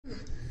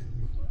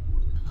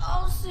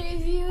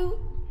save you.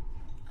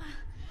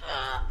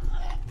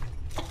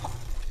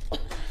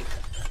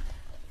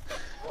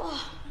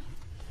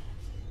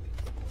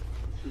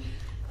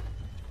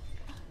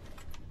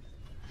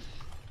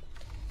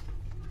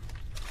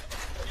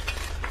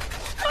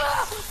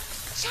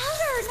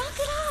 Chowder, knock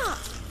it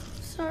off!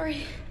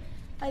 Sorry,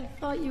 I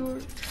thought you were...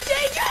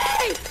 DJ!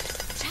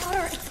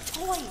 Chowder, it's a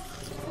toy.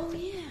 Oh,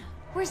 yeah.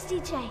 Where's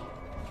DJ?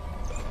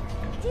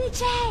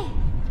 DJ!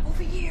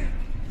 Over here.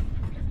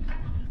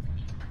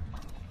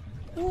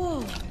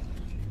 Whoa.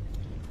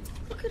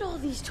 Look at all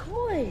these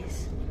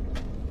toys.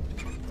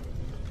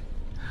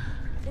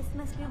 This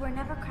must be where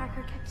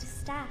Nebbercracker kept his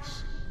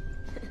stash.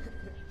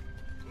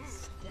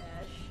 Stash.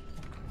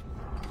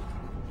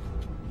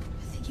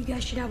 I think you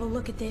guys should have a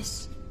look at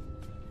this.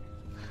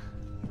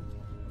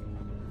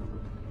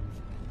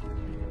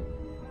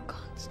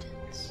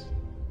 Constance.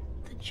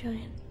 The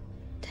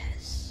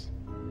giantess.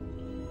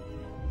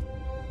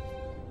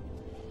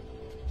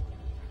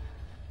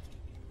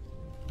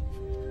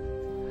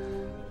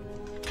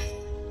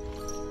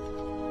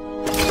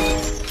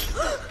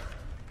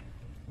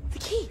 The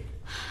key!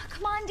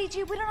 Come on,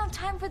 DJ, we don't have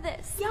time for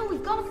this. Yeah,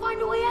 we've got to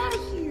find a way out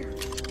of here.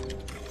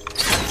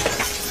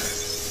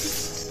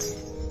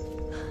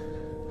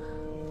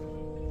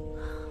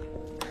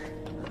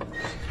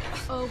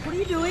 What are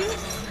you doing?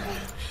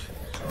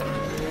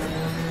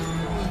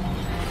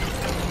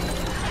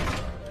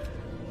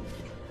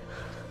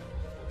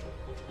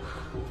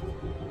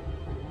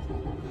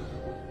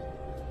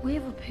 We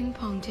have a ping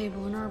pong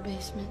table in our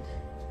basement.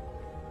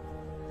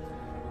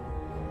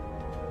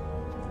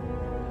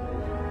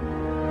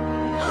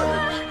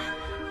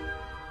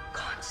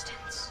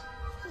 Constance.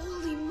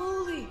 Holy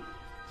moly.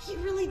 He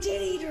really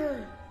did eat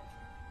her.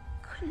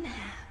 Couldn't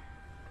have.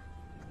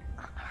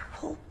 Her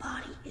whole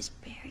body is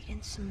buried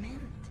in cement.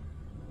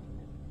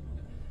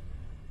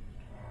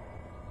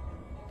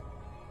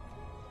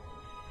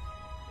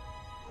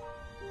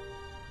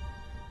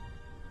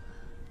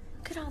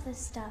 Look at all this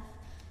stuff.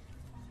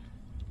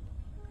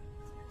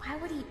 Why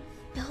would he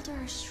build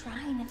her a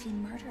shrine if he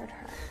murdered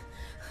her?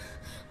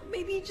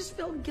 Maybe he just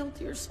felt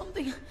guilty or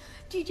something.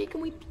 DJ,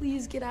 can we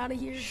please get out of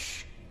here?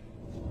 Shh.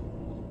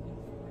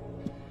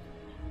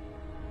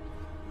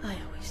 I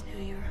always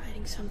knew you were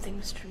hiding something,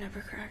 Mr.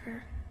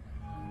 Nebbercracker.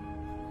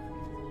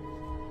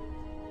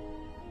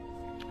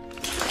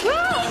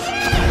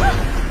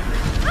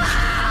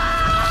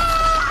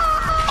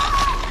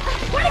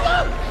 Where'd he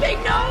go? Big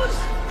nose!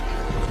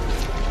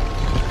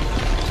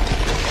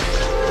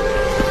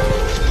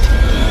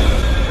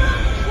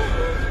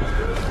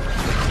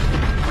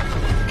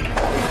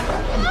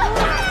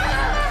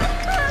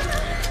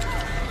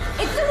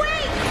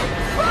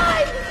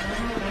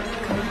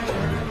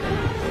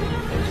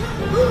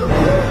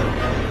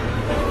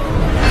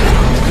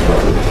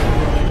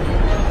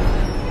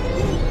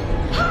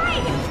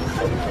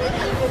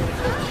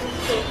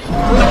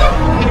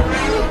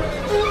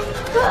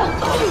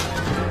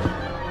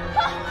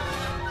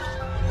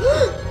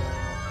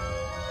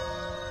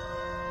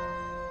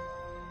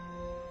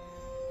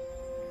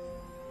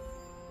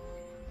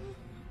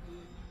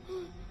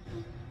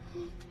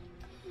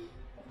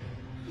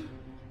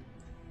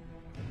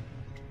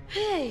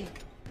 Hey,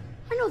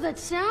 I know that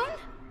sound.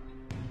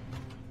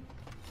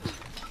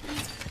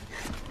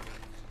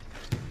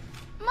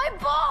 My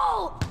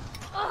ball!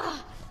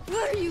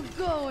 Where are you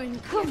going?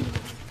 Come on.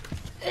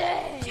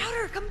 Hey.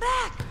 Chowder, come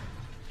back!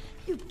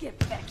 You get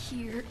back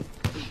here.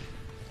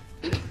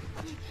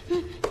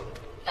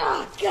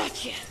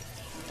 Gotcha.